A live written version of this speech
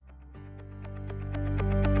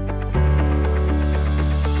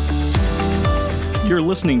You're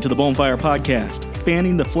listening to the Bonfire Podcast,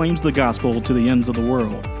 fanning the flames of the gospel to the ends of the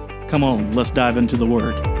world. Come on, let's dive into the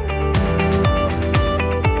Word.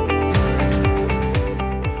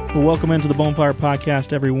 Well, welcome into the Bonfire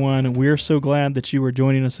Podcast, everyone. We're so glad that you are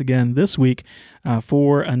joining us again this week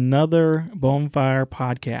for another Bonfire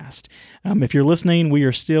Podcast. If you're listening, we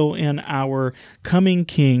are still in our Coming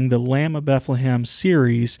King, the Lamb of Bethlehem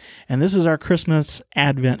series, and this is our Christmas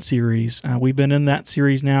Advent series. We've been in that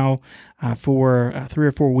series now for 3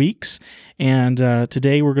 or 4 weeks, and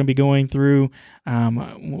today we're going to be going through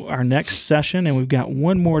our next session, and we've got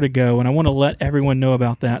one more to go, and I want to let everyone know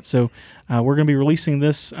about that. So we're going to be releasing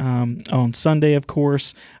this on Sunday, of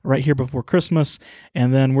course, right here before Christmas,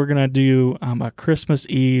 and then we're going to do a Christmas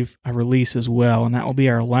Eve release as well, and that will be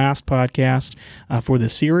our last podcast for the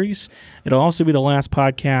series. It'll also be the last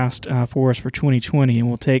podcast for us for 2020, and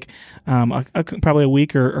we'll take probably a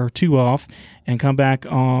week or two off and come back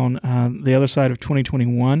on the other side of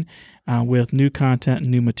 2021 with new content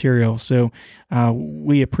and new material. So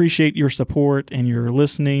we appreciate your support and your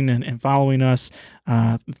listening and following us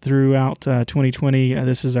throughout 2020.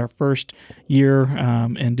 This is our first year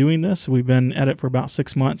in doing this. We've been at it for about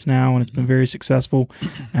 6 months now, and it's been very successful.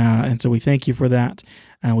 And so we thank you for that.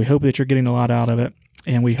 We hope that you're getting a lot out of it.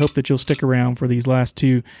 And we hope that you'll stick around for these last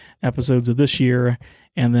 2 episodes of this year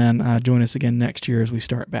and then join us again next year as we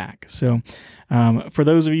start back. So for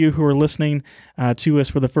those of you who are listening to us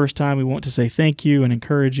for the first time, we want to say thank you and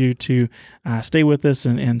encourage you to stay with us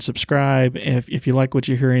and subscribe if you like what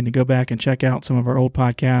you're hearing, to go back and check out some of our old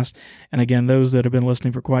podcasts. And again, those that have been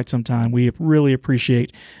listening for quite some time, we really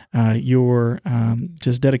appreciate your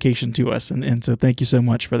just dedication to us. And so thank you so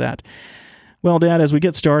much for that. Well, Dad, as we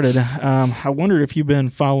get started, I wondered if you've been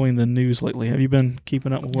following the news lately. Have you been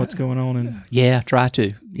keeping up with what's going on? Yeah, try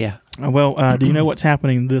to, yeah. Well, do you know what's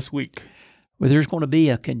happening this week? Well, there's going to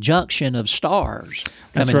be a conjunction of stars.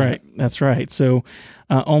 That's right. That's right. So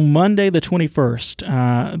on Monday, the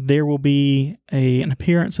 21st, there will be an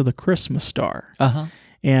appearance of the Christmas star. Uh-huh.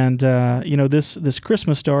 And, this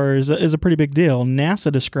Christmas star is a pretty big deal.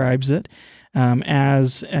 NASA describes it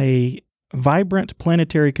as a vibrant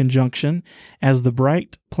planetary conjunction as the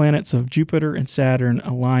bright planets of Jupiter and Saturn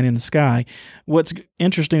align in the sky. What's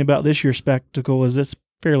interesting about this year's spectacle is it's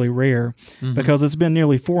fairly rare because it's been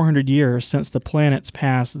nearly 400 years since the planets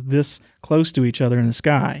passed this close to each other in the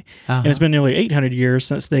sky. And it's been nearly 800 years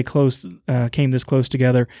since they came this close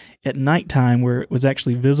together at nighttime, where it was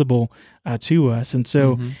actually visible to us. And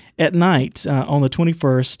so at night, on the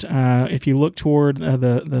 21st, if you look toward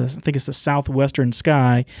the I think it's the southwestern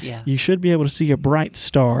sky, you should be able to see a bright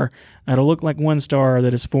star. It'll look like one star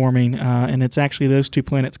that is forming, and it's actually those 2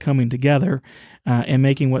 planets coming together and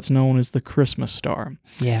making what's known as the Christmas star.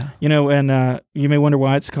 Yeah. And you may wonder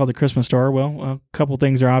why it's called the Christmas star. Well, a couple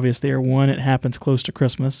things are obvious there. One, it happens close to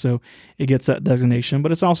Christmas, so it gets that designation.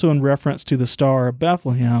 But it's also in reference to the Star of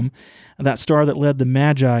Bethlehem, that star that led the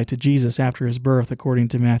Magi to Jesus after his birth, according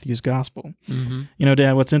to Matthew's Gospel.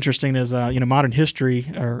 Dad, what's interesting is, modern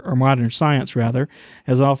history, or modern science, rather,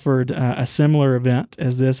 has offered a similar event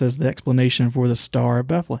as the explanation for the Star of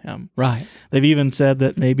Bethlehem. Right. They've even said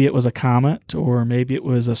that maybe it was a comet, or maybe it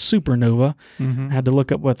was a supernova. I had to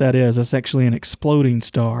look up what that is. That's actually an exploding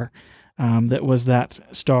star. That was that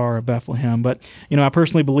Star of Bethlehem. But, I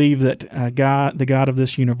personally believe that God, the God of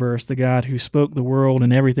this universe, the God who spoke the world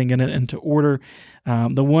and everything in it into order,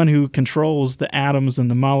 the one who controls the atoms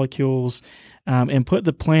and the molecules and put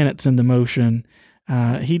the planets into motion,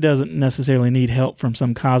 he doesn't necessarily need help from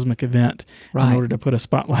some cosmic event in order to put a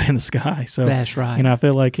spotlight in the sky. So that's right. I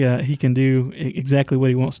feel like he can do exactly what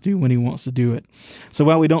he wants to do when he wants to do it. So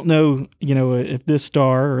while we don't know, if this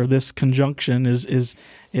star or this conjunction is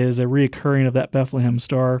a reoccurring of that Bethlehem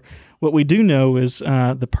star, what we do know is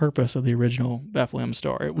the purpose of the original Bethlehem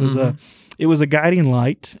star. It was a guiding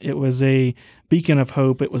light. It was a beacon of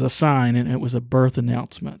hope. It was a sign, and it was a birth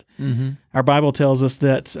announcement. Our Bible tells us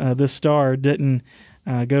that this star didn't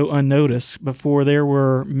go unnoticed before there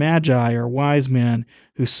were magi, or wise men,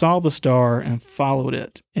 who saw the star and followed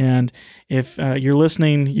it. And if you're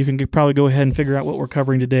listening, you can probably go ahead and figure out what we're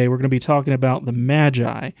covering today. We're going to be talking about the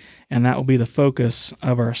magi, and that will be the focus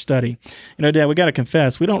of our study. Dad, we got to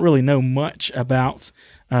confess, we don't really know much about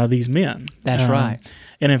these men. That's right.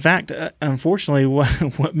 And in fact, unfortunately,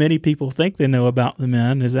 what many people think they know about the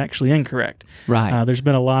men is actually incorrect. Right. There's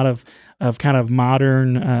been a lot of kind of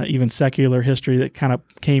modern, even secular history that kind of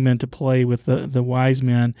came into play with the wise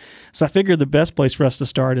men. So I figured the best place for us to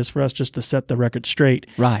start is for us just to set the record straight,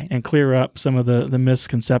 right, and clear up some of the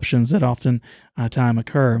misconceptions that often time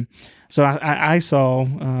occur. So I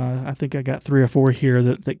I think I got 3 or 4 here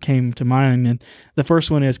that came to mind. And the first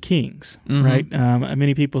one is kings, right?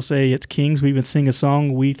 Many people say it's kings. We even sing a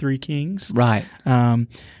song, We Three Kings. Right.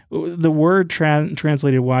 The word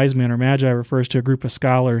translated wise men or magi refers to a group of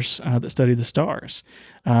scholars that study the stars.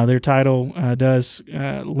 Their title does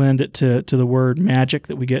lend it to the word magic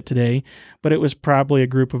that we get today, but it was probably a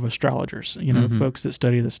group of astrologers, folks that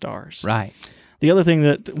study the stars. Right. The other thing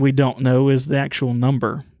that we don't know is the actual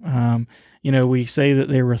number. We say that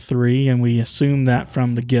there were 3, and we assume that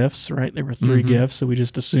from the gifts, right? There were 3 gifts, so we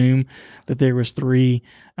just assume that there was 3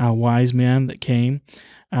 wise men that came,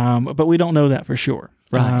 but we don't know that for sure.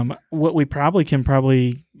 Right. What we can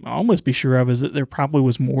almost be sure of is that there probably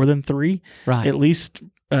was more than 3, Right. at least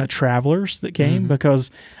travelers that came, because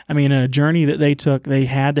a journey that they took, they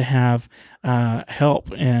had to have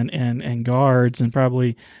help and guards and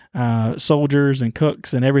probably soldiers and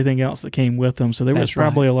cooks and everything else that came with them. So there was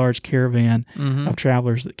probably a large caravan of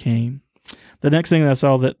travelers that came. The next thing that I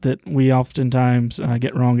saw that we oftentimes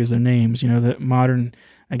get wrong is their names. That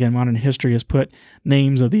modern history has put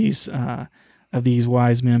names of these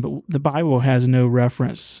wise men, but the Bible has no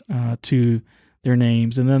reference to their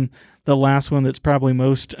names. And then the last one that's probably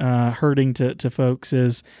most hurting to folks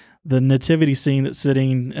is the nativity scene that's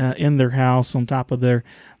sitting in their house on top of their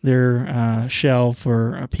shelf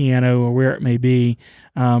or a piano or where it may be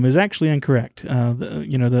is actually incorrect.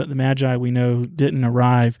 The Magi, we know, didn't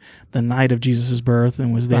arrive the night of Jesus' birth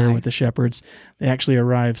and was there with the shepherds. They actually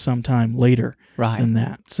arrived sometime later than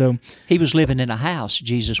that. So he was living in a house,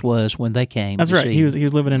 Jesus was, when they came. That's right. He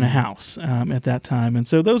was living in a house at that time. And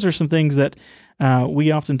so those are some things that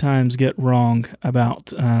we oftentimes get wrong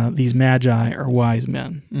about these magi or wise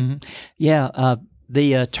men. Mm-hmm. Yeah,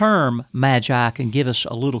 the term magi can give us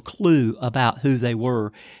a little clue about who they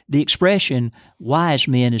were. The expression wise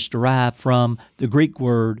men is derived from the Greek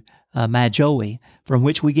word magoi, from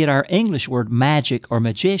which we get our English word magic or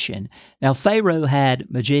magician. Now, Pharaoh had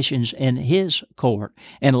magicians in his court,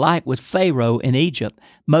 and like with Pharaoh in Egypt,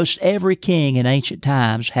 most every king in ancient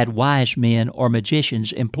times had wise men or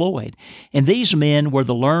magicians employed. And these men were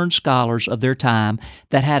the learned scholars of their time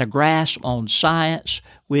that had a grasp on science,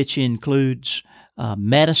 which includes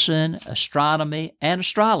medicine, astronomy, and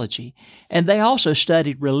astrology. And they also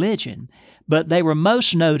studied religion, but they were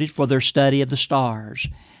most noted for their study of the stars.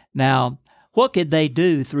 Now, what could they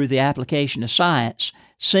do through the application of science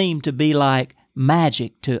seemed to be like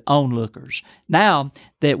magic to onlookers. Now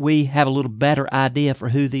that we have a little better idea for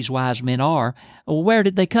who these wise men are, well, where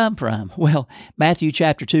did they come from? Well, Matthew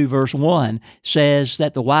chapter 2, verse 1 says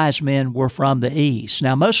that the wise men were from the east.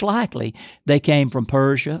 Now, most likely, they came from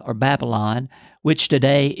Persia or Babylon, which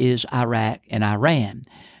today is Iraq and Iran.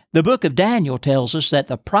 The book of Daniel tells us that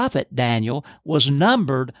the prophet Daniel was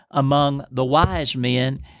numbered among the wise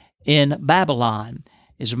men in Babylon.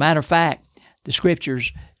 As a matter of fact, the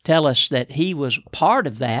scriptures tell us that he was part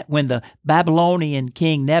of that when the Babylonian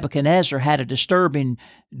king Nebuchadnezzar had a disturbing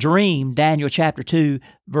dream. Daniel chapter 2,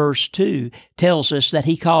 verse 2 tells us that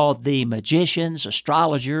he called the magicians,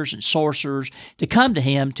 astrologers, and sorcerers to come to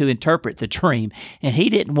him to interpret the dream. And he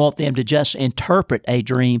didn't want them to just interpret a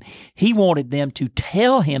dream. He wanted them to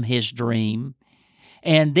tell him his dream.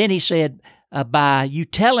 And then he said, by you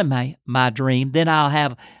telling me my dream, then I'll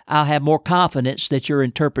have more confidence that your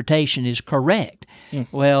interpretation is correct.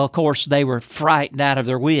 Well, of course, they were frightened out of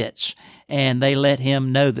their wits, and they let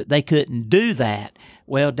him know that they couldn't do that.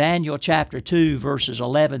 Well, Daniel chapter 2, verses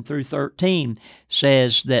 11 through 13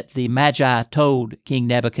 says that the Magi told King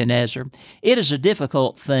Nebuchadnezzar, "It is a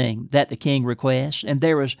difficult thing that the king requests, and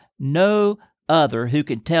there is no other who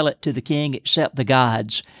can tell it to the king except the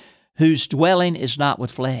gods, whose dwelling is not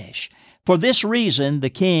with flesh." For this reason,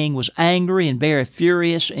 the king was angry and very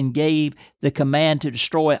furious and gave the command to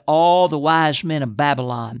destroy all the wise men of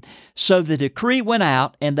Babylon. So the decree went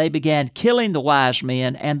out, and they began killing the wise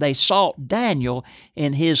men, and they sought Daniel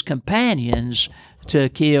and his companions to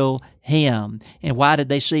kill him. And why did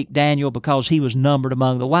they seek Daniel? Because he was numbered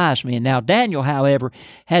among the wise men. Now, Daniel, however,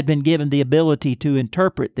 had been given the ability to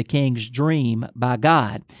interpret the king's dream by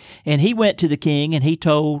God. And he went to the king, and he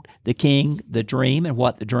told the king the dream and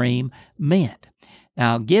what the dream meant.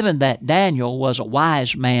 Now, given that Daniel was a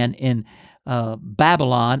wise man in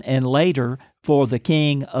Babylon and later for the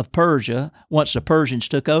king of Persia, once the Persians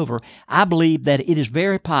took over, I believe that it is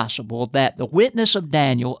very possible that the witness of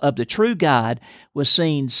Daniel of the true God was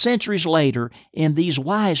seen centuries later in these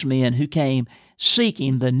wise men who came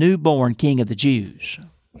seeking the newborn king of the Jews.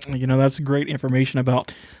 You know, that's great information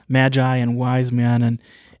about magi and wise men.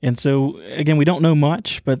 And so, again, we don't know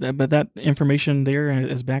much, but that information there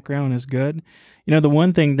as background is good. The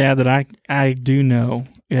one thing, Dad, that I do know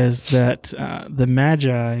is that the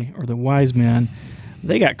Magi, or the wise men,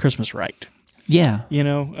 they got Christmas right. Yeah.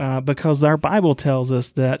 Because our Bible tells us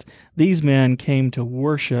that these men came to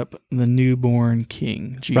worship the newborn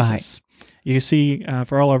King, Jesus. Right. You see,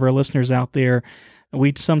 for all of our listeners out there,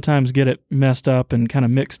 we sometimes get it messed up and kind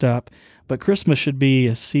of mixed up, but Christmas should be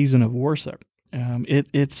a season of worship.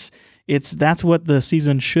 That's what the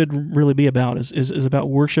season should really be about, is about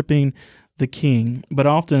worshiping the King. But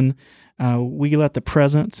often we let the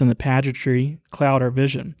presents and the pageantry cloud our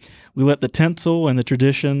vision. We let the tinsel and the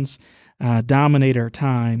traditions dominate our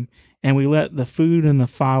time, and we let the food and the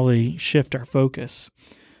folly shift our focus.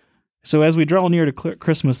 So as we draw near to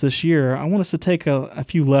Christmas this year, I want us to take a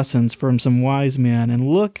few lessons from some wise men and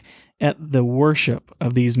look at the worship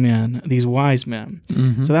of these men, these wise men.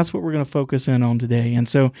 Mm-hmm. So that's what we're going to focus in on today. And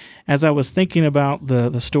so as I was thinking about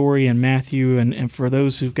the story in Matthew, and for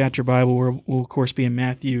those who've got your Bible, we'll of course be in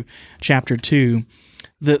Matthew chapter 2.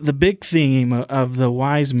 The big theme of the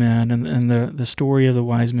wise men and the story of the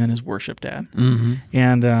wise men is worship, Dad. Mm-hmm.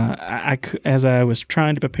 And as I was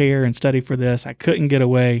trying to prepare and study for this, I couldn't get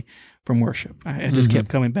away from worship. I just kept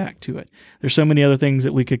coming back to it. There's so many other things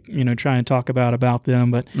that we could try and talk about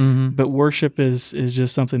them, but worship is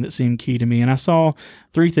just something that seemed key to me. And I saw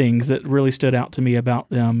three things that really stood out to me about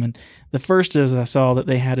them. And the first is I saw that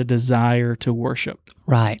they had a desire to worship.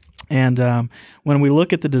 Right. And when we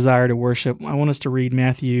look at the desire to worship, I want us to read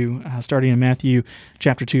Matthew, starting in Matthew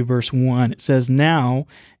chapter 2, verse 1. It says, "Now,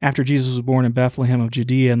 after Jesus was born in Bethlehem of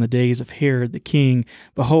Judea in the days of Herod the king,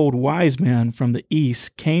 behold, wise men from the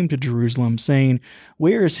east came to Jerusalem, saying,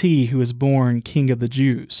 'Where is he who is born King of the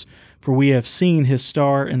Jews? For we have seen his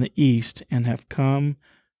star in the east and have come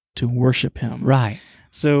to worship him.'" Right.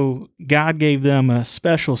 So God gave them a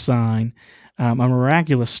special sign, a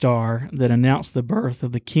miraculous star that announced the birth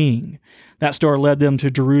of the King. That star led them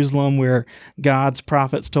to Jerusalem, where God's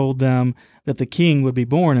prophets told them that the King would be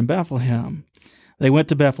born in Bethlehem. They went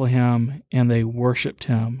to Bethlehem and they worshiped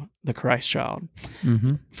him, the Christ child.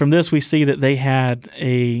 Mm-hmm. From this, we see that they had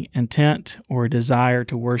a intent or a desire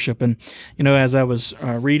to worship. And, as I was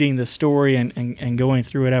reading the story and going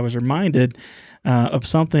through it, I was reminded of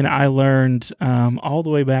something I learned all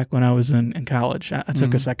the way back when I was in college. I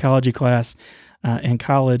took a psychology class in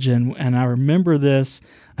college, and I remember this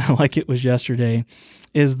like it was yesterday,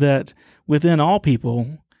 is that within all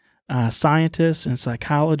people, scientists and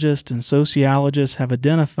psychologists and sociologists have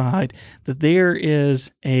identified that there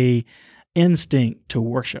is a instinct to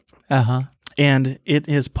worship. Uh-huh. And it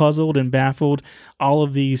has puzzled and baffled all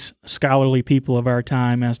of these scholarly people of our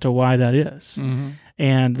time as to why that is. Mm-hmm.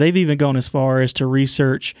 And they've even gone as far as to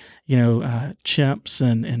research, chimps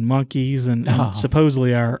and monkeys and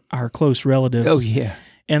supposedly our close relatives. Oh, yeah.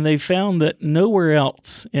 And they found that nowhere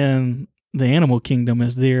else in the animal kingdom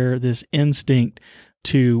is there this instinct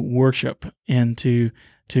to worship and to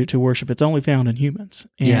worship. It's only found in humans.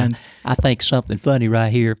 And I think something funny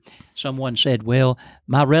right here. Someone said, well,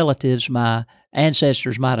 my relatives, my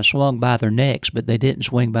ancestors might have swung by their necks, but they didn't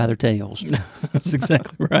swing by their tails. That's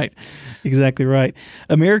exactly right. Exactly right.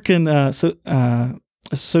 American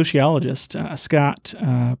sociologist Scott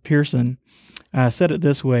Pearson said it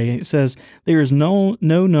this way. It says, "There is no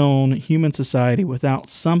known human society without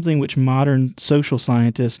something which modern social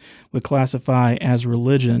scientists would classify as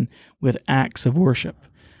religion with acts of worship."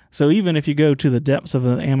 So even if you go to the depths of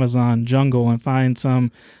the Amazon jungle and find some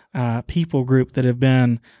people group that have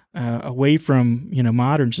been away from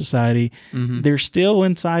modern society, there's still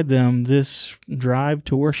inside them this drive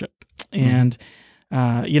to worship. And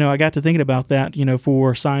I got to thinking about that.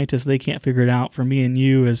 For scientists, they can't figure it out. For me and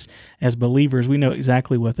you as believers, we know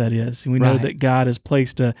exactly what that is. And we know that God has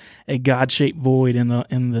placed a God-shaped void in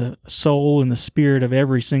the soul and the spirit of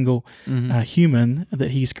every single human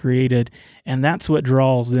that He's created, and that's what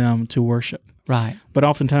draws them to worship. Right. But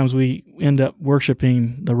oftentimes we end up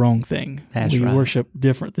worshiping the wrong thing. That's we right. worship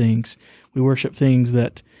different things. We worship things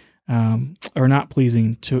that are not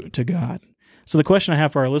pleasing to God. So the question I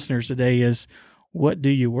have for our listeners today is, what do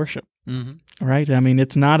you worship? Mm-hmm. Right? I mean,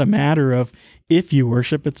 it's not a matter of if you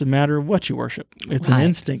worship, it's a matter of what you worship. It's an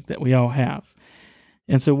instinct that we all have.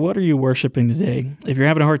 And so what are you worshiping today? If you're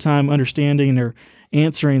having a hard time understanding or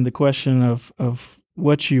answering the question of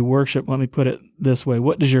what you worship, let me put it this way.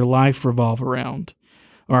 What does your life revolve around?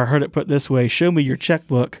 Or I heard it put this way, show me your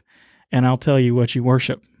checkbook and I'll tell you what you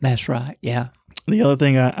worship. That's right, yeah. The other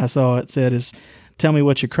thing I saw it said is, tell me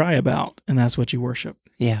what you cry about, and that's what you worship.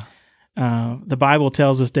 Yeah. The Bible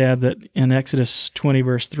tells us, Dad, that in Exodus 20,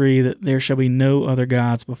 verse 3, that there shall be no other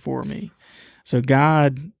gods before me. So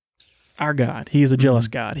God, our God, He is a jealous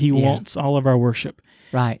God. He Yeah. wants all of our worship,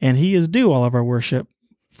 Right. and He is due all of our worship,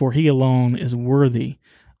 for He alone is worthy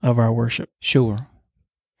of our worship. Sure.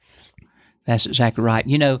 That's exactly right.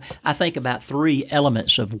 I think about three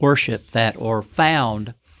elements of worship that are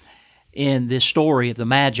found in this story of the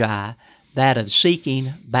Magi, that of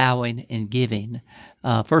seeking, bowing, and giving.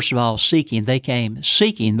 First of all, seeking. They came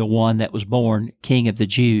seeking the one that was born King of the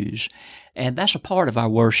Jews. And that's a part of our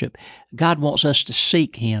worship. God wants us to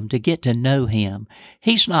seek Him, to get to know Him.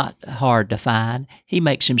 He's not hard to find. He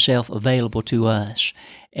makes Himself available to us.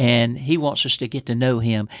 And He wants us to get to know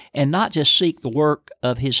Him and not just seek the work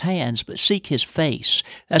of His hands, but seek His face.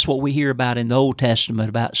 That's what we hear about in the Old Testament,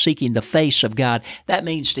 about seeking the face of God. That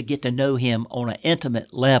means to get to know Him on an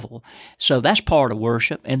intimate level. So that's part of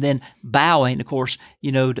worship. And then bowing, of course,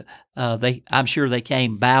 I'm sure they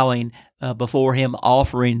came bowing before Him,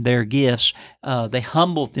 offering their gifts. They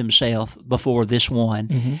humbled themselves before this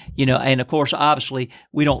one, and of course, obviously,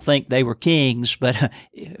 we don't think they were kings, but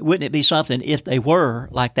wouldn't it be something if they were,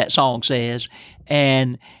 like that song says,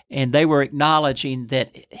 and they were acknowledging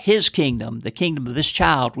that His kingdom, the kingdom of this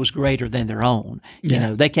child, was greater than their own.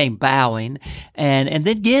 Yeah. They came bowing and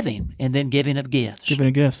then giving, of gifts. Giving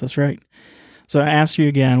of gifts, that's right. So I ask you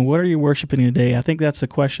again, what are you worshiping today? I think that's a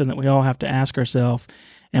question that we all have to ask ourselves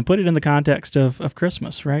and put it in the context of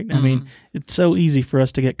Christmas, right? I mean, it's so easy for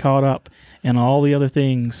us to get caught up in all the other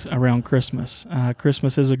things around Christmas.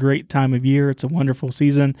 Christmas is a great time of year. It's a wonderful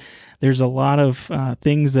season. There's a lot of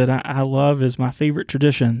things that I love as my favorite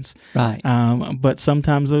traditions. Right. But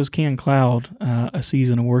sometimes those can cloud a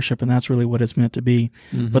season of worship, and that's really what it's meant to be.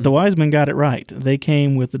 But the wise men got it right. They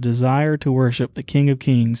came with the desire to worship the King of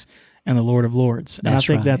Kings and the Lord of Lords. And I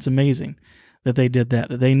think that's amazing that they did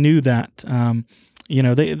that they knew that.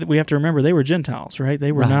 We have to remember they were Gentiles, right?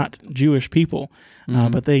 They were not Jewish people,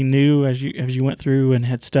 but they knew as you went through and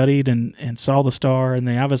had studied and saw the star, and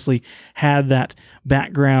they obviously had that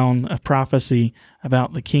background of prophecy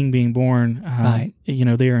about the King being born,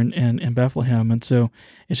 there in Bethlehem, and so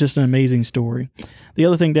it's just an amazing story. The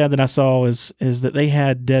other thing, Dad, that I saw is that they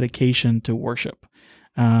had dedication to worship.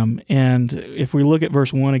 And if we look at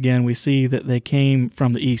verse 1 again, we see that they came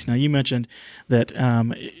from the east. Now, you mentioned that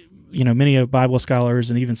many of Bible scholars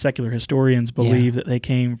and even secular historians believe that they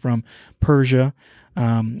came from Persia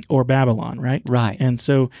or Babylon, right? Right. And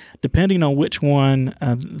so depending on which one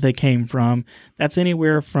they came from, that's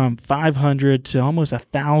anywhere from 500 to almost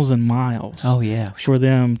 1,000 miles for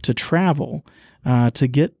them to travel to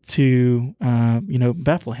get to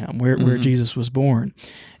Bethlehem, where Jesus was born.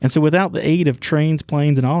 And so without the aid of trains,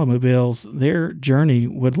 planes, and automobiles, their journey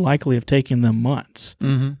would likely have taken them months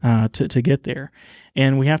to get there.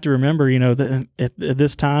 And we have to remember, that at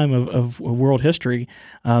this time of world history,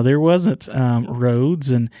 there wasn't roads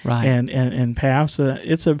and paths.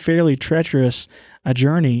 It's a fairly treacherous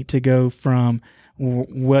journey to go from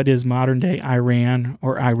what is modern day Iran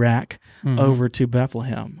or Iraq over to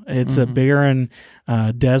Bethlehem. It's a barren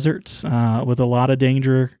deserts with a lot of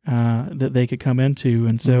danger that they could come into.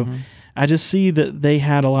 And so I just see that they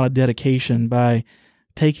had a lot of dedication by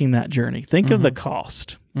taking that journey. Think of the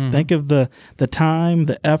cost. Think of the time,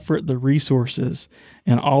 the effort, the resources,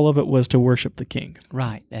 and all of it was to worship the King.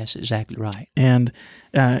 Right. That's exactly right. And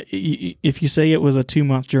if you say it was a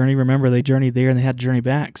 2-month journey, remember they journeyed there and they had to journey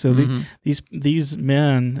back. So these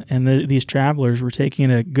men and these travelers were taking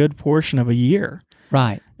a good portion of a year.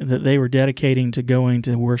 Right. That they were dedicating to going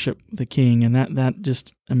to worship the King, and that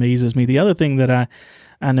just amazes me. The other thing that I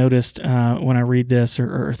noticed when I read this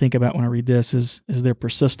or think about when I read this is their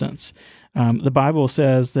persistence. The Bible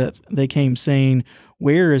says that they came saying,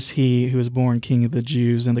 "Where is he who is born King of the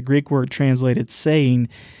Jews?" And the Greek word translated saying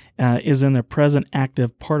is in the present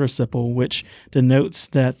active participle, which denotes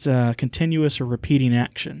that continuous or repeating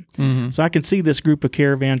action. So I can see this group of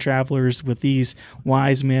caravan travelers with these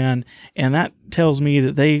wise men, and that tells me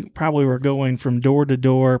that they probably were going from door to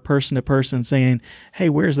door, person to person, saying, "Hey,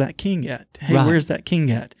 where's that king at? Hey, where's that king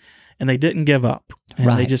at?" And they didn't give up.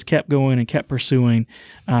 And they just kept going and kept pursuing.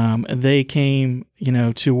 They came,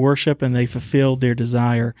 to worship, and they fulfilled their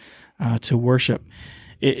desire to worship.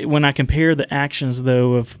 When I compare the actions,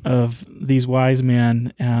 though, of these wise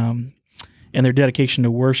men and their dedication to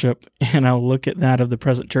worship, and I'll look at that of the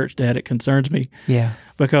present church, Dad, it concerns me. Yeah.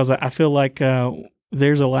 Because I feel like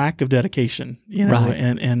there's a lack of dedication,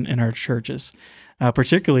 in our churches.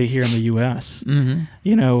 Particularly here in the U.S.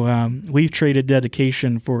 We've traded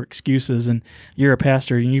dedication for excuses, and you're a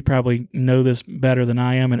pastor, and you probably know this better than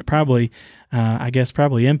I am, and it probably,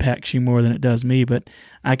 probably impacts you more than it does me, but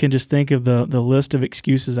I can just think of the list of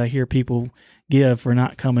excuses I hear people give for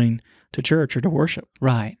not coming to church or to worship.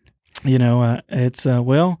 Right. It's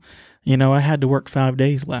well, I had to work 5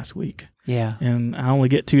 days last week, Yeah. and I only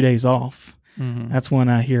get 2 days off. That's one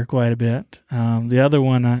I hear quite a bit. The other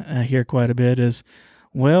one I hear quite a bit is,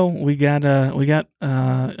 well, we got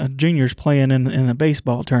juniors playing in a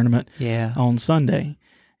baseball tournament Yeah. on Sunday,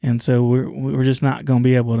 and so we're just not going to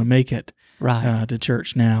be able to make it Right. to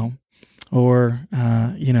church now, or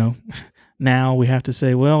now we have to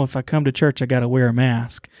say, well, if I come to church, I got to wear a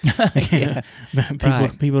mask. Yeah.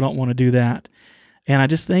 Right. People don't want to do that, and I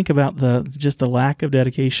just think about the lack of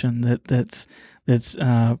dedication that's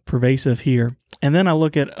pervasive here. And then I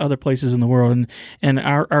look at other places in the world, and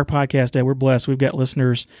our podcast, we're blessed. We've got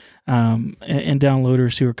listeners and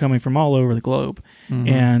downloaders who are coming from all over the globe,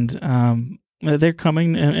 and they're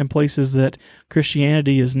coming in places that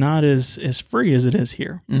Christianity is not as free as it is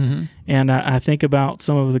here. And I think about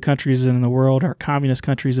some of the countries in the world, our communist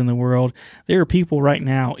countries in the world. There are people right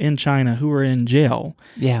now in China who are in jail,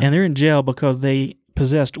 and they're in jail because they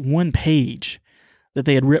possessed one page that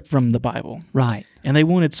they had ripped from the Bible. Right. And they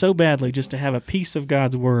wanted so badly just to have a piece of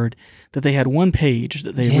God's word that they had one page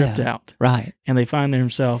that they ripped out. Right. And they find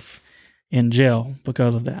themselves in jail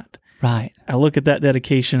because of that. Right. I look at that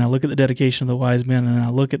dedication, I look at the dedication of the wise men, and then I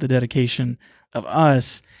look at the dedication of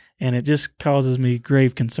us, and it just causes me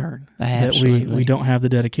grave concern Absolutely. that we don't have the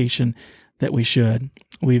dedication that we should.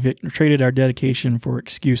 We've traded our dedication for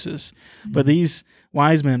excuses. But these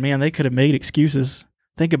wise men, man, they could have made excuses.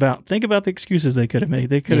 Think about the excuses they could have made.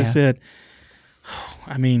 They could have said,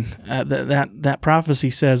 that prophecy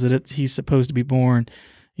says that he's supposed to be born,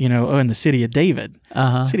 in the city of David.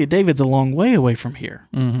 The city of David's a long way away from here.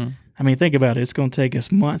 Think about it. It's going to take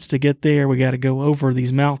us months to get there. We got to go over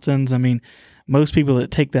these mountains. Most people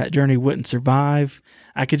that take that journey wouldn't survive.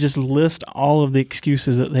 I could just list all of the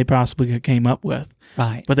excuses that they possibly came up with.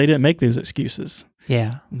 Right. But they didn't make those excuses.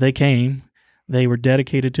 Yeah. They came. They were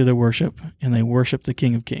dedicated to their worship, and they worshiped the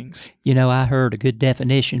King of Kings. I heard a good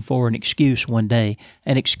definition for an excuse one day.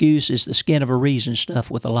 An excuse is the skin of a reason stuffed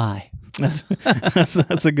with a lie.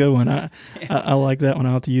 That's a good one. I like that one.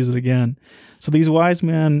 I'll have to use it again. So these wise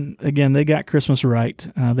men, again, they got Christmas right.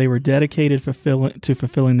 They were dedicated to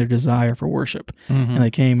fulfilling their desire for worship, and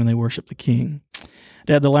they came and they worshiped the King.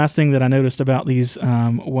 Dad, the last thing that I noticed about these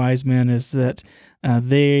wise men is that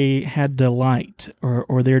they had delight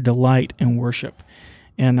or their delight in worship.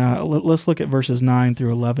 And let's look at verses 9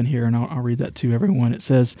 through 11 here, and I'll read that to everyone. It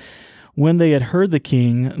says, when they had heard the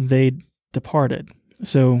king, they departed.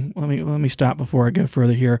 So let me stop before I go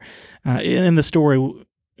further here. In the story,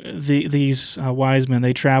 these wise men,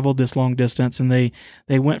 they traveled this long distance, and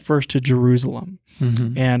they went first to Jerusalem.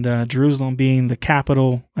 And Jerusalem being the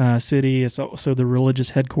capital city, it's also the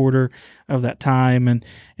religious headquarter of that time,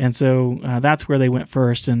 and so that's where they went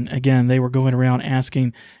first. And again, they were going around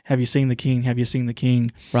asking, "Have you seen the king? Have you seen the king?"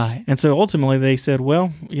 Right. And so ultimately, they said,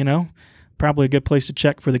 "Well, probably a good place to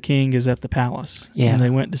check for the king is at the palace." Yeah. And they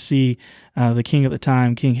went to see the king at the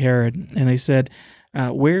time, King Herod, and they said,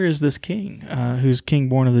 where is this king who's king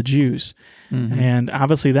born of the Jews? And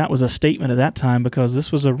obviously that was a statement at that time because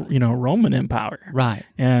this was a Roman Empire. Right.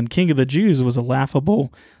 And king of the Jews was a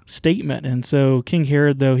laughable statement. And so King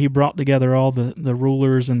Herod, though, he brought together all the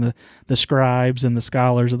rulers and the scribes and the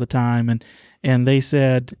scholars of the time, and they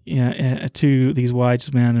said to these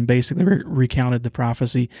wise men, and basically recounted the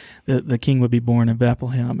prophecy that the king would be born in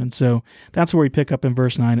Bethlehem. And so that's where we pick up in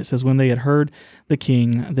verse 9. It says, when they had heard the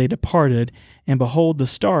king, they departed, and behold, the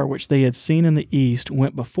star which they had seen in the east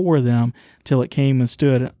went before them till it came and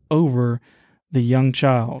stood over the young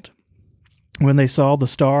child. When they saw the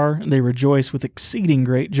star, they rejoiced with exceeding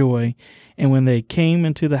great joy. And when they came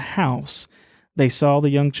into the house, they saw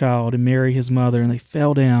the young child and Mary his mother, and they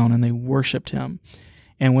fell down and they worshipped him.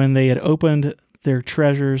 And when they had opened their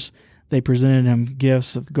treasures, they presented him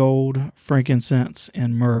gifts of gold, frankincense,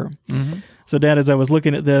 and myrrh. So, Dad, as I was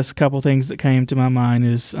looking at this, a couple things that came to my mind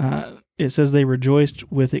is it says they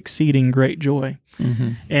rejoiced with exceeding great joy.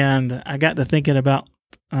 And I got to thinking about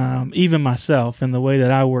even myself and the way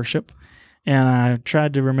that I worship. And I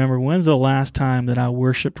tried to remember, when's the last time that I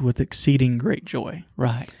worshiped with exceeding great joy?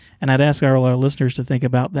 Right. And I'd ask our listeners to think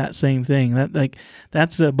about that same thing.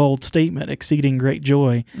 That's a bold statement, exceeding great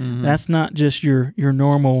joy. That's not just your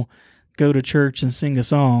normal go to church and sing a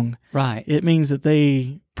song. Right. It means that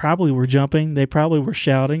they probably were jumping. They probably were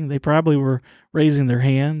shouting. They probably were raising their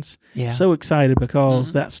hands. Yeah. So excited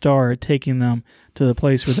because that star had taken them to the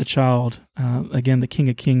place where the child, again, the King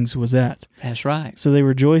of Kings, was at. That's right. So they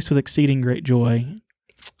rejoiced with exceeding great joy.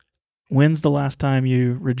 When's the last time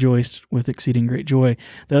you rejoiced with exceeding great joy?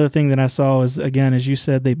 The other thing that I saw is, again, as you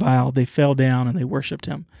said, they bowed, they fell down, and they worshiped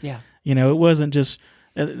him. Yeah. It wasn't just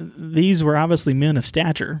these were obviously men of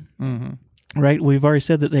stature. Right, we've already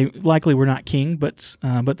said that they likely were not king, but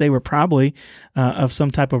they were probably of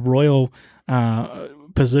some type of royal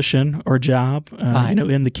position or job,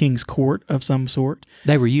 in the king's court of some sort.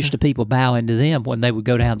 They were used to people bowing to them when they would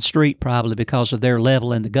go down the street, probably because of their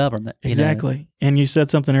level in the government. Exactly. And you said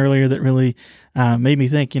something earlier that really made me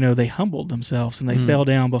think, they humbled themselves and they fell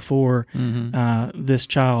down before this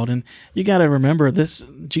child. And you got to remember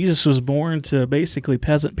Jesus was born to basically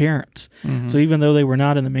peasant parents. So even though they were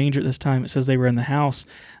not in the manger at this time, it says they were in the house.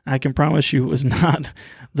 I can promise you it was not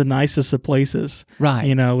the nicest of places. Right.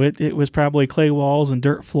 It was probably clay walls and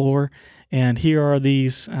dirt floor. And here are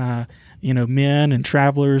these, men and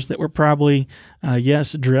travelers that were probably,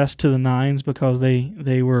 dressed to the nines because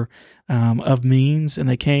they were of means, and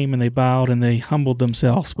they came and they bowed and they humbled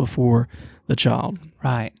themselves before the child.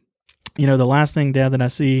 Right. The last thing, Dad, that I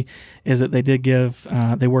see is that they did give,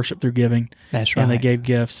 they worshiped through giving. That's right. And they gave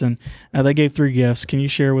gifts, and they gave 3 gifts. Can you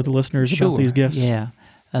share with the listeners about these gifts? Yeah.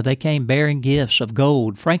 They came bearing gifts of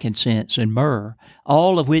gold, frankincense, and myrrh,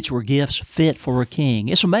 all of which were gifts fit for a king.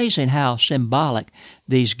 It's amazing how symbolic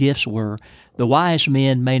these gifts were. The wise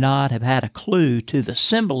men may not have had a clue to the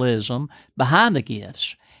symbolism behind the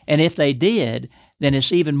gifts, and if they did, then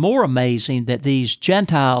it's even more amazing that these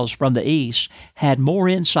Gentiles from the East had more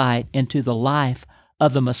insight into the life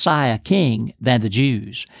of the Messiah King than the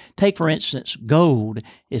Jews. Take, for instance, gold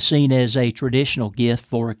is seen as a traditional gift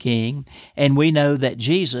for a king, and we know that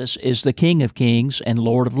Jesus is the King of Kings and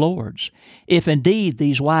Lord of Lords. If indeed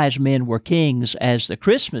these wise men were kings, as the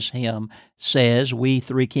Christmas hymn says, "We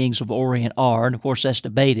 3 kings of Orient are," and of course that's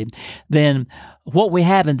debated, then what we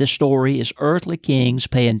have in this story is earthly kings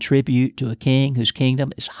paying tribute to a king whose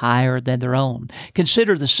kingdom is higher than their own.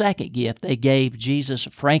 Consider the second gift. They gave Jesus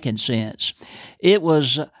frankincense. It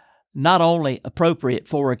was not only appropriate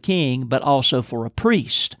for a king, but also for a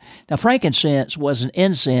priest. Now, frankincense was an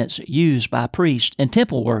incense used by priests in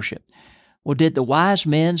temple worship. Well, did the wise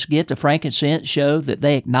men's gift of frankincense show that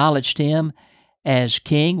they acknowledged him as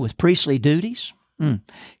king with priestly duties?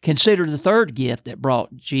 Consider the third gift that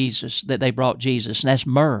they brought Jesus, and that's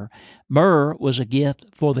myrrh. Myrrh was a gift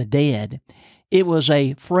for the dead. It was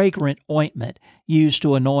a fragrant ointment used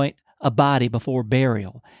to anoint a body before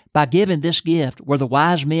burial. By giving this gift, were the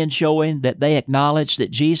wise men showing that they acknowledged that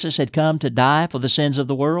Jesus had come to die for the sins of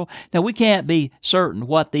the world? Now, we can't be certain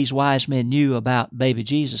what these wise men knew about baby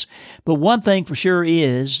Jesus, but one thing for sure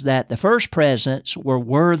is that the first presents were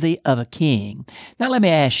worthy of a king. Now, let me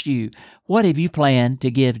ask you, what have you planned to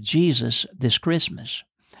give Jesus this Christmas?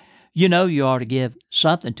 You know you ought to give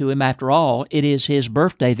something to him. After all, it is his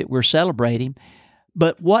birthday that we're celebrating.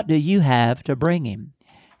 But what do you have to bring him?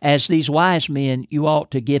 As these wise men, you ought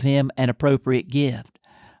to give him an appropriate gift.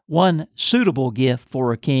 One suitable gift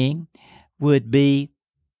for a king would be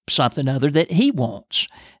something other that he wants.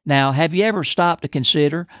 Now, have you ever stopped to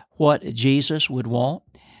consider what Jesus would want?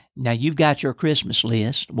 Now, you've got your Christmas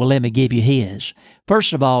list. Well, let me give you his.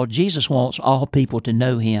 First of all, Jesus wants all people to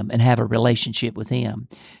know him and have a relationship with him,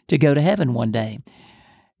 to go to heaven one day.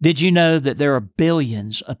 Did you know that there are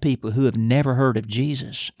billions of people who have never heard of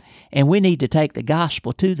Jesus? And we need to take the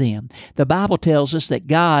gospel to them. The Bible tells us that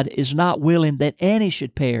God is not willing that any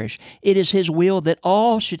should perish. It is his will that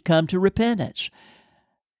all should come to repentance.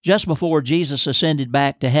 Just before Jesus ascended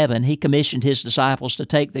back to heaven, he commissioned his disciples to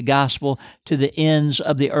take the gospel to the ends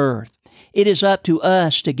of the earth. It is up to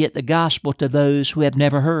us to get the gospel to those who have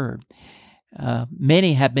never heard.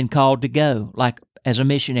 Many have been called to go, like as a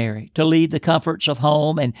missionary, to leave the comforts of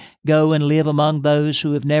home and go and live among those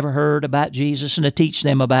who have never heard about Jesus and to teach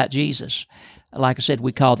them about Jesus. Like I said,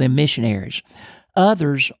 we call them missionaries.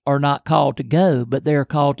 Others are not called to go, but they're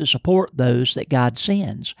called to support those that God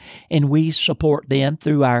sends, and we support them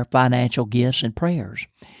through our financial gifts and prayers.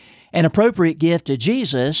 An appropriate gift to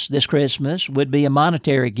Jesus this Christmas would be a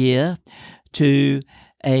monetary gift to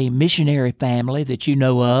a missionary family that you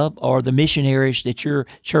know of, or the missionaries that your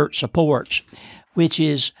church supports, which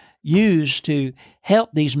is used to help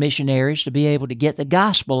these missionaries to be able to get the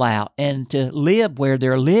gospel out and to live where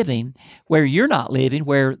they're living, where you're not living,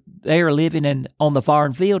 where they are living on the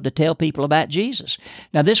foreign field, to tell people about Jesus.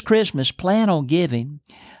 Now, this Christmas, plan on giving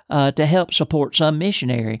to help support some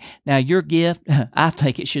missionary. Now, your gift, I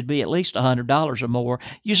think it should be at least $100 or more.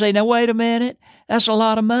 You say, now, wait a minute, that's a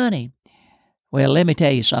lot of money. Well, let me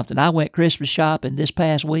tell you something. I went Christmas shopping this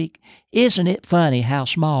past week. Isn't it funny how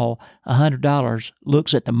small $100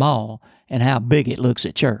 looks at the mall and how big it looks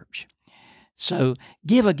at church? So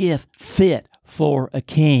give a gift fit for a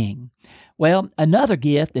king. Well, another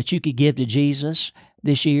gift that you could give to Jesus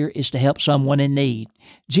this year is to help someone in need.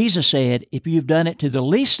 Jesus said, if you've done it to the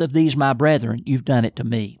least of these my brethren, you've done it to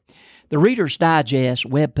me. The Reader's Digest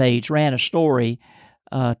webpage ran a story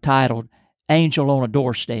titled Angel on a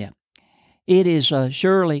Doorstep. It is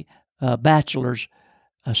Shirley Batchelor's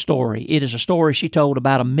story. It is a story she told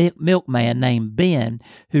about a milkman named Ben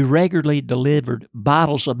who regularly delivered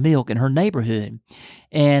bottles of milk in her neighborhood.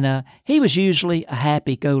 And he was usually a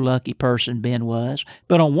happy-go-lucky person, Ben was,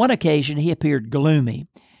 but on one occasion he appeared gloomy.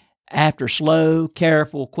 After slow,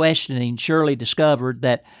 careful questioning, Shirley discovered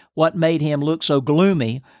that what made him look so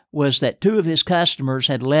gloomy was that 2 of his customers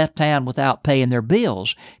had left town without paying their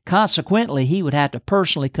bills. Consequently, he would have to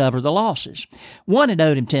personally cover the losses. One had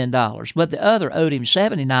owed him $10, but the other owed him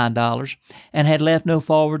 $79 and had left no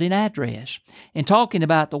forwarding address. In talking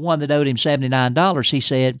about the one that owed him $79, he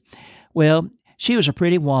said, well, she was a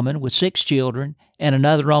pretty woman with 6 children and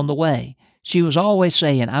another on the way. She was always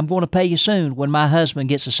saying, I'm going to pay you soon when my husband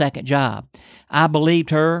gets a second job. I believed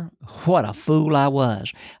her. What a fool I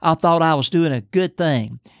was. I thought I was doing a good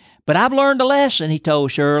thing. But I've learned a lesson, he told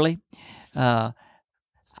Shirley. I've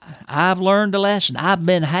learned a lesson. I've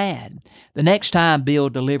been had. The next time Bill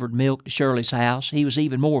delivered milk to Shirley's house, he was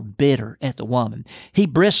even more bitter at the woman. He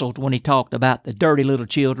bristled when he talked about the dirty little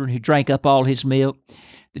children who drank up all his milk.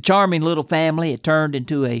 The charming little family had turned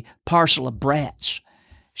into a parcel of brats.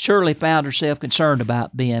 Shirley found herself concerned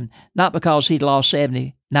about Ben, not because he'd lost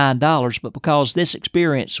 $79, but because this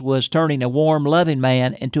experience was turning a warm, loving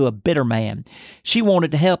man into a bitter man. She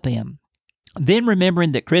wanted to help him. Then,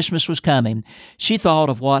 remembering that Christmas was coming, she thought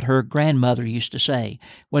of what her grandmother used to say,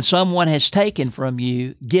 when someone has taken from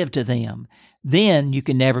you, give to them. Then you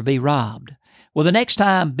can never be robbed. Well, the next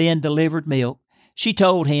time Ben delivered milk, she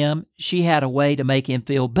told him she had a way to make him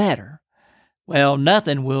feel better. Well,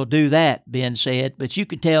 nothing will do that, Ben said, but you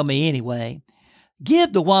can tell me anyway.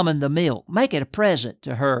 Give the woman the milk. Make it a present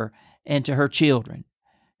to her and to her children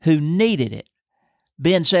who needed it.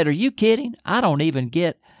 Ben said, are you kidding? I don't even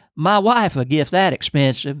get my wife a gift that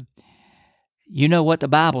expensive. You know what the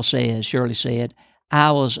Bible says, Shirley said.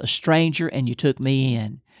 I was a stranger and you took me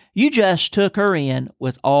in. You just took her in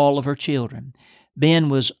with all of her children. Ben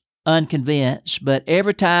was unconvinced, but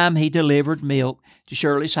every time he delivered milk to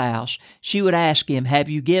Shirley's house, she would ask him, have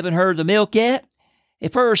you given her the milk yet?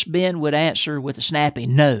 At first, Ben would answer with a snappy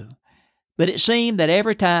no, but it seemed that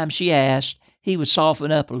every time she asked, he would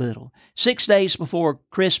soften up a little. 6 days before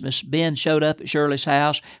Christmas, Ben showed up at Shirley's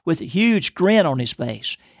house with a huge grin on his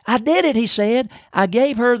face. I did it, he said. I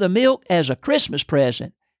gave her the milk as a Christmas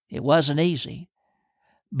present. It wasn't easy.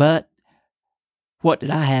 But what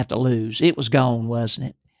did I have to lose? It was gone, wasn't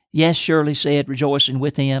it? Yes, Shirley said, rejoicing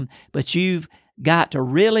with him, but you've got to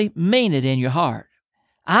really mean it in your heart.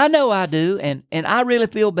 I know I do, and I really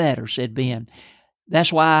feel better, said Ben.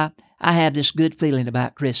 That's why I have this good feeling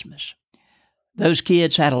about Christmas. Those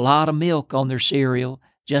kids had a lot of milk on their cereal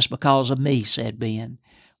just because of me, said Ben.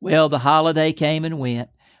 Well, the holiday came and went.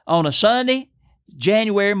 On a Sunday,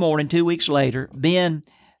 January morning, 2 weeks later, Ben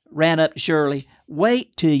ran up to Shirley.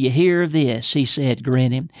 Wait till you hear this, he said,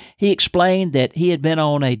 grinning. He explained that he had been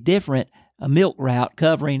on a different milk route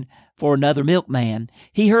covering for another milkman.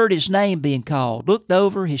 He heard his name being called, looked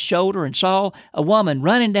over his shoulder, and saw a woman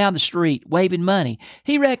running down the street waving money.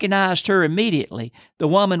 He recognized her immediately, the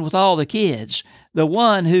woman with all the kids, the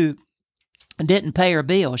one who didn't pay her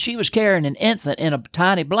bill. She was carrying an infant in a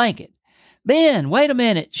tiny blanket. Ben, wait a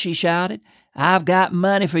minute, she shouted. I've got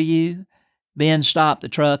money for you. Ben stopped the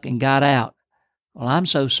truck and got out. Well, I'm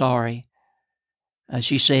so sorry,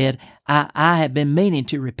 she said. I have been meaning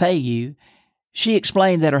to repay you. She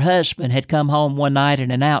explained that her husband had come home one night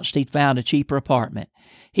and announced he'd found a cheaper apartment.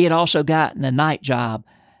 He had also gotten a night job.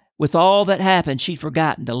 With all that happened, she'd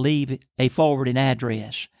forgotten to leave a forwarding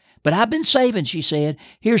address. But I've been saving, she said.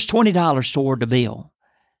 Here's $20 toward the bill.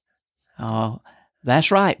 Oh,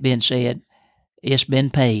 that's right, Ben said. It's been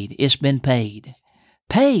paid. It's been paid.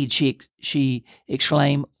 Paid, she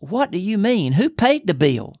exclaimed. What do you mean? Who paid the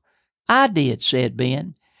bill? I did, said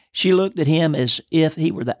Ben. She looked at him as if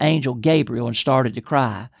he were the angel Gabriel and started to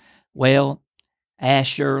cry. Well,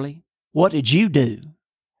 asked Shirley, what did you do?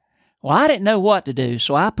 Well, I didn't know what to do,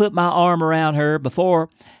 so I put my arm around her. Before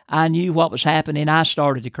I knew what was happening, I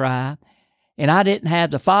started to cry, and I didn't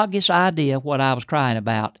have the foggiest idea what I was crying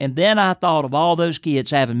about. And then I thought of all those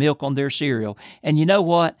kids having milk on their cereal. And you know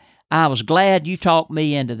what? I was glad you talked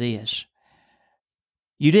me into this.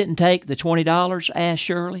 You didn't take the $20? Asked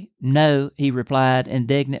Shirley. No, he replied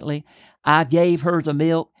indignantly. I gave her the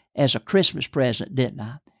milk as a Christmas present, didn't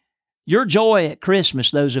I? Your joy at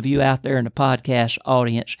Christmas, those of you out there in the podcast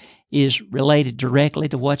audience, is related directly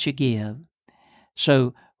to what you give.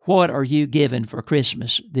 So What are you giving for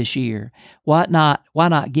Christmas this year? Why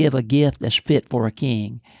not give a gift that's fit for a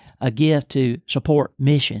king, a gift to support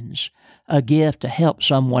missions, a gift to help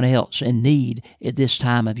someone else in need at this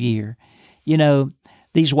time of year? You know,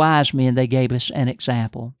 these wise men, they gave us an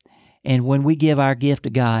example. And when we give our gift to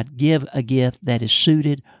God, give a gift that is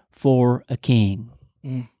suited for a king.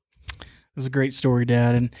 It was a great story,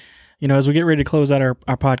 Dad. And, as we get ready to close out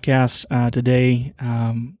our podcast today,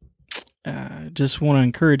 just want to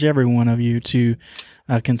encourage every one of you to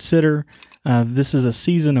consider this is a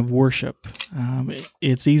season of worship.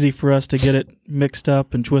 It's easy for us to get it mixed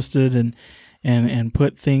up and twisted and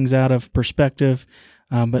put things out of perspective.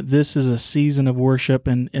 But this is a season of worship,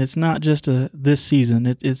 and it's not just this season.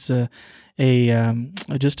 It's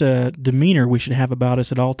just a demeanor we should have about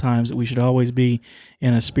us at all times, that we should always be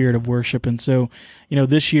in a spirit of worship. And so,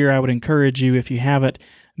 this year I would encourage you, if you haven't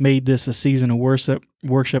made this a season of worship,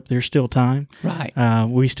 there's still time. Right.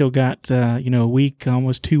 We still got, a week,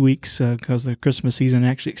 almost 2 weeks, because the Christmas season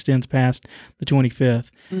actually extends past the 25th,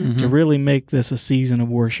 to really make this a season of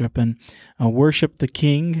worship and worship the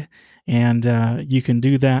King. And you can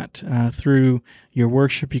do that through your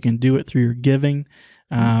worship. You can do it through your giving.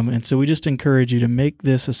 And so we just encourage you to make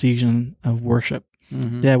this a season of worship.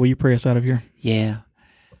 Dad, will you pray us out of here? Yeah.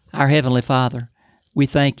 Our Heavenly Father, we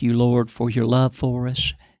thank you, Lord, for your love for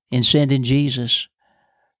us in sending Jesus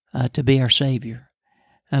to be our Savior.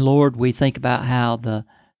 And Lord, we think about how the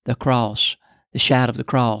cross, the shadow of the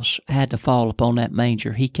cross, had to fall upon that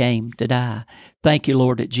manger. He came to die. Thank you,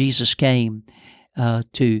 Lord, that Jesus came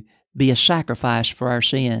to be a sacrifice for our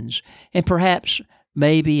sins. And perhaps,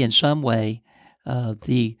 maybe in some way,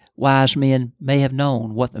 the wise men may have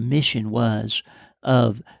known what the mission was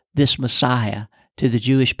of this Messiah to the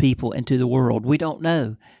Jewish people and to the world. We don't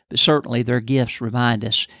know, but certainly their gifts remind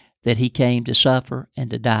us that He came to suffer and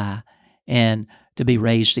to die and to be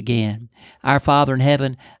raised again. Our Father in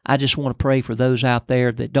heaven, I just want to pray for those out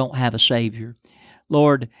there that don't have a Savior.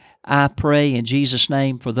 Lord, I pray in Jesus'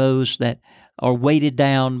 name for those that are weighted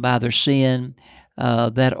down by their sin,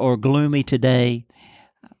 that are gloomy today,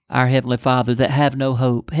 our Heavenly Father, that have no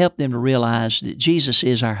hope. Help them to realize that Jesus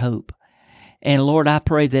is our hope. And Lord, I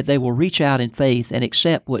pray that they will reach out in faith and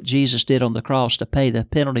accept what Jesus did on the cross to pay the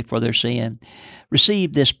penalty for their sin.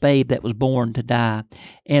 Receive this babe that was born to die.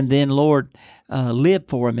 And then, Lord, live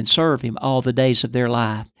for Him and serve Him all the days of their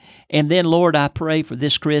life. And then, Lord, I pray for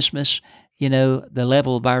this Christmas, the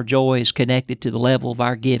level of our joy is connected to the level of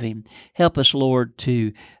our giving. Help us, Lord,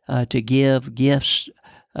 to give gifts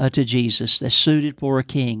to Jesus that's suited for a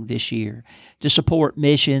king this year, to support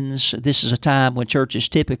missions. This is a time when churches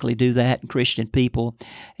typically do that, and Christian people,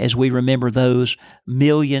 as we remember those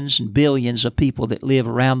millions and billions of people that live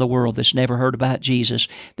around the world that's never heard about Jesus,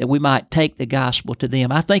 that we might take the gospel to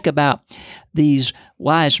them. I think about these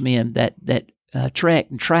wise men that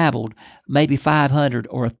trekked and traveled maybe 500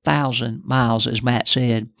 or 1,000 miles, as Matt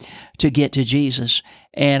said, to get to Jesus.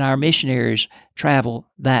 And our missionaries travel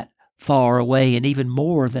that far away and even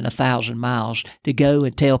more than 1,000 miles to go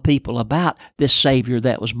and tell people about this Savior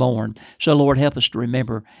that was born. So, Lord, help us to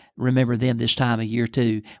remember them this time of year,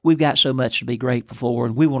 too. We've got so much to be grateful for,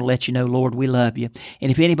 and we want to let you know, Lord, we love you. And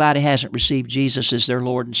if anybody hasn't received Jesus as their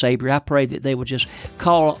Lord and Savior, I pray that they will just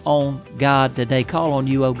call on God today, call on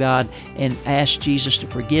you, oh God, and ask Jesus to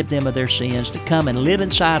forgive them of their sins, to come and live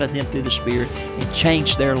inside of them through the Spirit and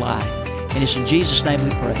change their life. And it's in Jesus' name we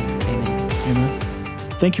pray. Amen. Amen.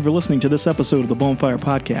 Thank you for listening to this episode of the Bonfire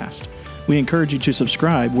Podcast. We encourage you to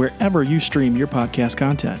subscribe wherever you stream your podcast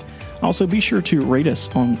content. Also, be sure to rate us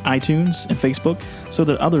on iTunes and Facebook so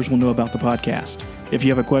that others will know about the podcast. If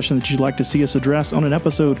you have a question that you'd like to see us address on an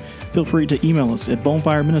episode, feel free to email us at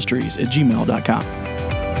bonefireministries@gmail.com.